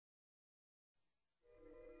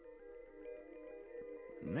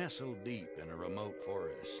Nestled deep in a remote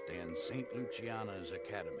forest stands St. Luciana's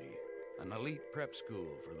Academy, an elite prep school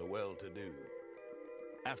for the well-to-do.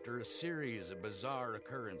 After a series of bizarre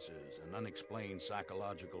occurrences and unexplained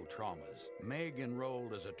psychological traumas, Meg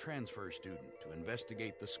enrolled as a transfer student to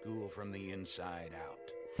investigate the school from the inside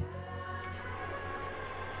out.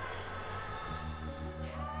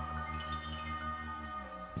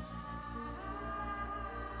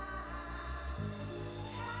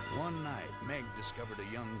 One night, Meg discovered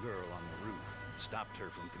a young girl on the roof and stopped her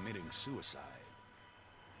from committing suicide.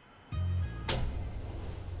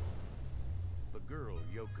 The girl,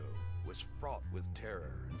 Yoko, was fraught with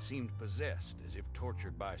terror and seemed possessed as if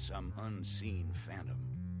tortured by some unseen phantom.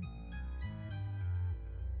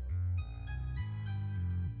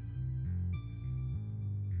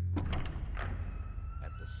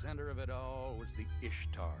 At the center of it all was the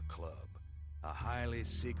Ishtar Club, a highly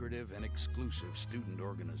secretive and exclusive student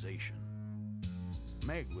organization.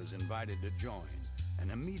 Meg was invited to join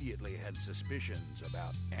and immediately had suspicions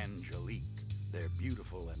about Angelique, their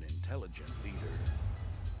beautiful and intelligent leader.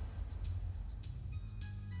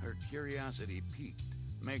 Her curiosity piqued.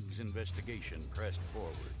 Meg's investigation pressed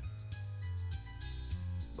forward.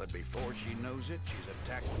 But before she knows it, she's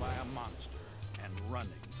attacked by a monster and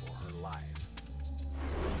running for her life.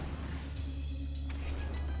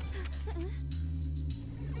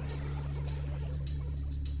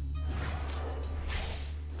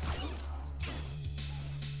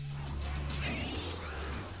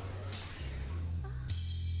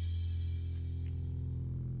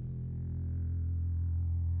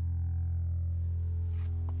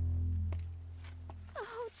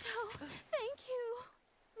 Joe, thank you.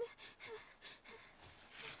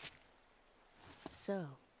 So,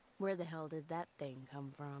 where the hell did that thing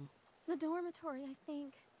come from? The dormitory, I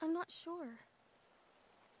think. I'm not sure.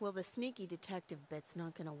 Well, the sneaky detective bit's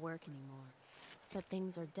not gonna work anymore. But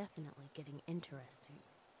things are definitely getting interesting.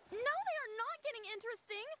 No, they are not getting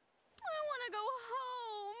interesting! I want to go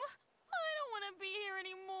home! I don't want to be here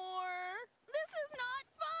anymore! This is not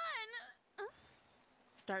fun!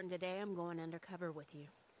 Starting today, I'm going undercover with you.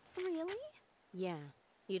 Really? Yeah,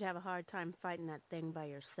 you'd have a hard time fighting that thing by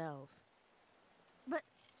yourself. But,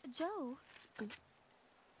 Joe,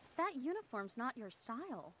 that uniform's not your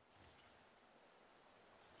style.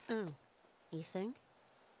 Oh, you think?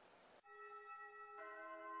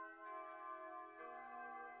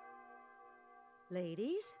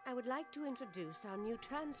 Ladies, I would like to introduce our new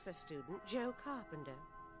transfer student, Jo Carpenter.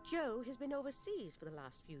 Jo has been overseas for the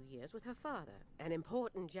last few years with her father, an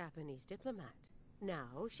important Japanese diplomat.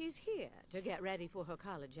 Now she's here to get ready for her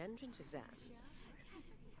college entrance exams.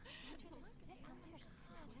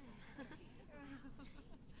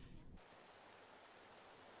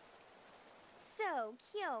 So,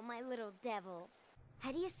 Kyo, my little devil,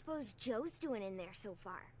 how do you suppose Jo's doing in there so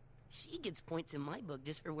far? She gets points in my book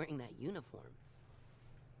just for wearing that uniform.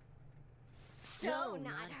 So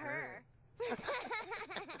not her.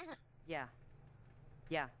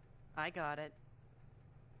 Yeah, I got it.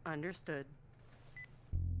 Understood.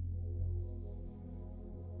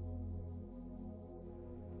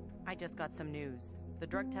 I just got some news. The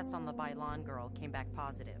drug test on the Bailan girl came back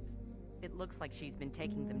positive. It looks like she's been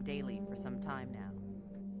taking them daily for some time now.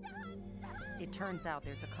 It turns out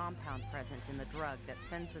there's a compound present in the drug that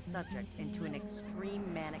sends the subject into an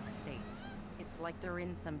extreme manic state. It's like they're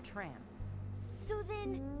in some trance. So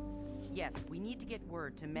then... Yes, we need to get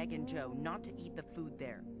word to Meg and Jo not to eat the food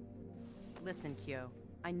there. Listen, Kyo,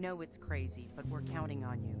 I know it's crazy, but we're counting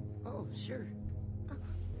on you. Oh, sure.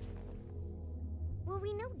 Well,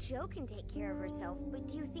 we know Jo can take care of herself, but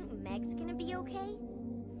do you think Meg's gonna be okay?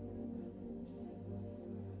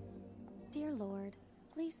 Dear Lord,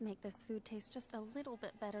 please make this food taste just a little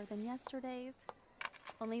bit better than yesterday's.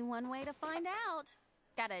 Only one way to find out.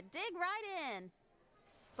 Gotta dig right in.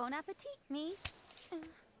 Bon appetit, me.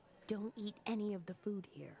 Don't eat any of the food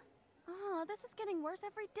here. Oh, this is getting worse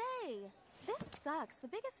every day. This sucks. The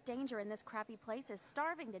biggest danger in this crappy place is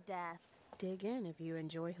starving to death. Dig in if you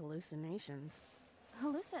enjoy hallucinations.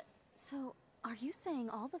 So, are you saying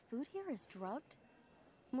all the food here is drugged?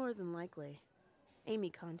 More than likely. Amy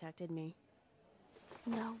contacted me.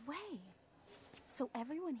 No way. So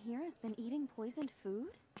everyone here has been eating poisoned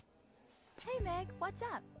food? Hey Meg, what's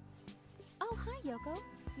up? Oh, hi, Yoko.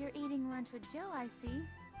 You're eating lunch with Jo, I see.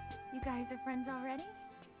 You guys are friends already?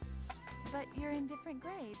 But you're in different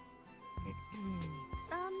grades.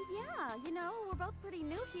 Yeah, you know, we're both pretty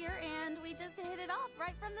new here, and we just hit it off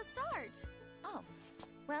right from the start. Oh,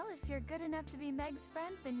 well, if you're good enough to be Meg's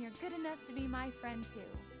friend, then you're good enough to be my friend, too.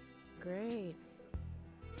 Great.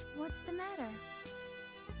 What's the matter?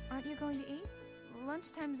 Aren't you going to eat?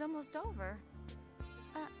 Lunchtime's almost over.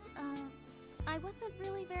 I wasn't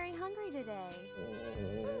really very hungry today.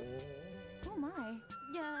 Oh my.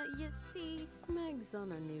 Yeah, you see... Meg's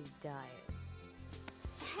on a new diet.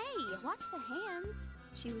 Hey, watch the hands.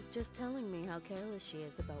 She was just telling me how careless she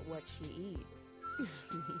is about what she eats.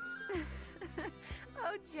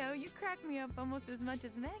 Oh, Joe, you crack me up almost as much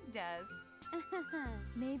as Meg does.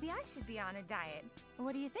 Maybe I should be on a diet.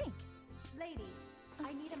 What do you think? Ladies,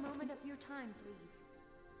 I need a moment of your time, please.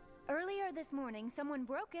 Earlier this morning, someone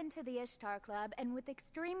broke into the Ishtar Club and with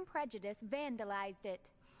extreme prejudice vandalized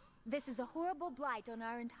it. This is a horrible blight on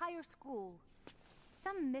our entire school.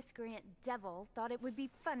 Some miscreant devil thought it would be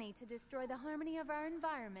funny to destroy the harmony of our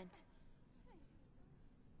environment.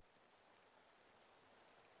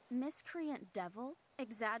 Miscreant devil?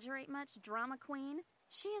 Exaggerate much, drama queen?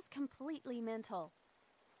 She is completely mental.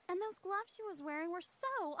 And those gloves she was wearing were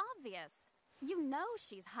so obvious. You know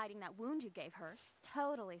she's hiding that wound you gave her.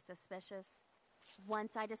 Totally suspicious.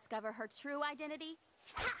 Once I discover her true identity,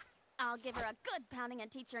 ha! I'll give her a good pounding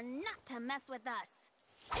and teach her not to mess with us.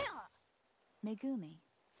 Megumi,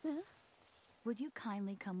 Huh? would you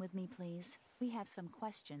kindly come with me, please? We have some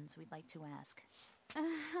questions we'd like to ask.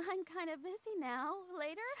 I'm kind of busy now.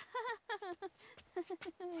 Later?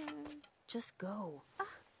 Just go.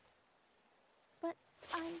 But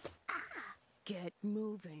I... Get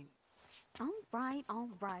moving. All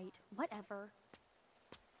right. Whatever.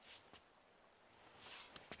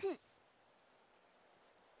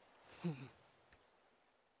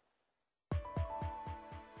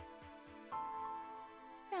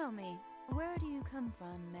 Tell me, where do you come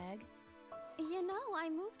from, Meg? You know, I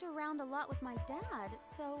moved around a lot with my dad,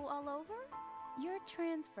 so all over? Your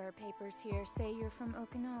transfer papers here say you're from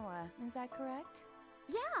Okinawa, is that correct?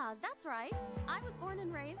 Yeah, that's right. I was born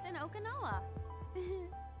and raised in Okinawa.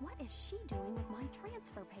 What is she doing with my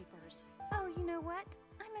transfer papers? Oh, you know what?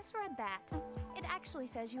 I misread that. It actually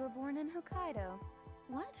says you were born in Hokkaido.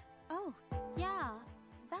 What? Oh, yeah,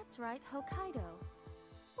 that's right, Hokkaido.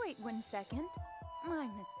 Wait 1 second. My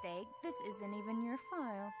mistake. This isn't even your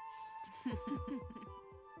file.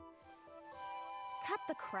 Cut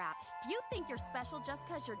the crap. You think you're special just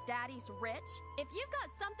because your daddy's rich? If you've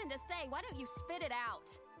got something to say, why don't you spit it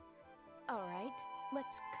out? All right,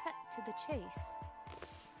 let's cut to the chase.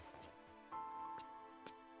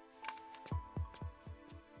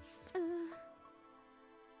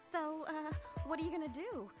 So, what are you gonna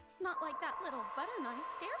do? Not like that little butter knife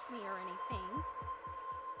scares me or anything.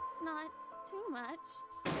 Not too much.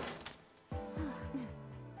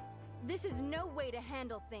 This is no way to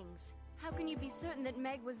handle things. How can you be certain that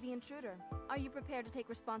Meg was the intruder? Are you prepared to take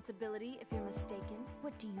responsibility if you're mistaken?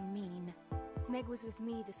 What do you mean? Meg was with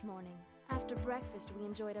me this morning. After breakfast, we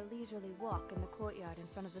enjoyed a leisurely walk in the courtyard in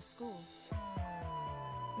front of the school.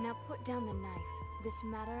 Now put down the knife. This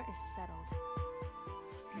matter is settled.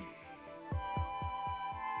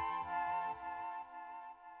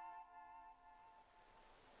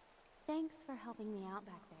 Thanks for helping me out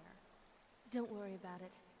back there. Don't worry about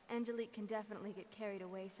it. Angelique can definitely get carried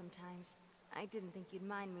away sometimes. I didn't think you'd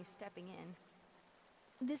mind me stepping in.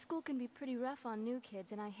 This school can be pretty rough on new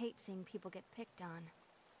kids, and I hate seeing people get picked on.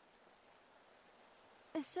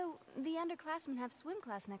 So, the underclassmen have swim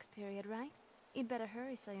class next period, right? You'd better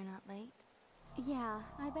hurry so you're not late. Yeah,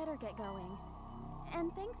 I better get going.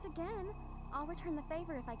 And thanks again. I'll return the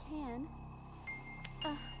favor if I can.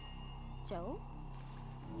 Joe?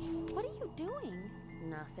 What are you doing?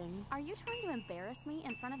 Nothing. Are you trying to embarrass me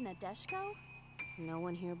in front of Nadeshko? No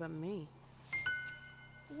one here but me.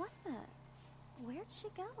 What the? Where'd she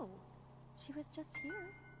go? She was just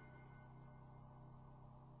here.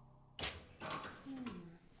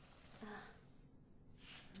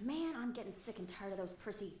 Man, I'm getting sick and tired of those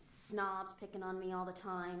prissy snobs picking on me all the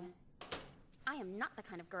time. I am not the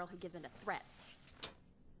kind of girl who gives in to threats.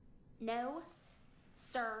 No,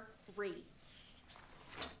 sir-ree.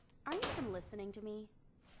 Are you even listening to me?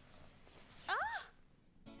 Ah!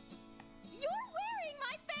 You're wearing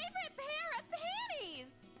my favorite pair of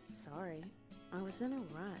panties! Sorry. I was in a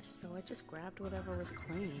rush, so I just grabbed whatever was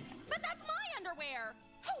clean. But that's my underwear!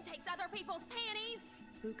 Who takes other people's panties?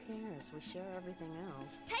 Who cares? We share everything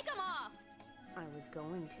else. Take them off! I was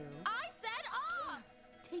going to. I said off!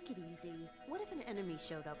 Take it easy. What if an enemy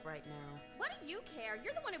showed up right now? What do you care?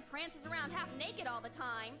 You're the one who prances around half naked all the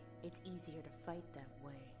time. It's easier to fight that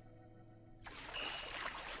way.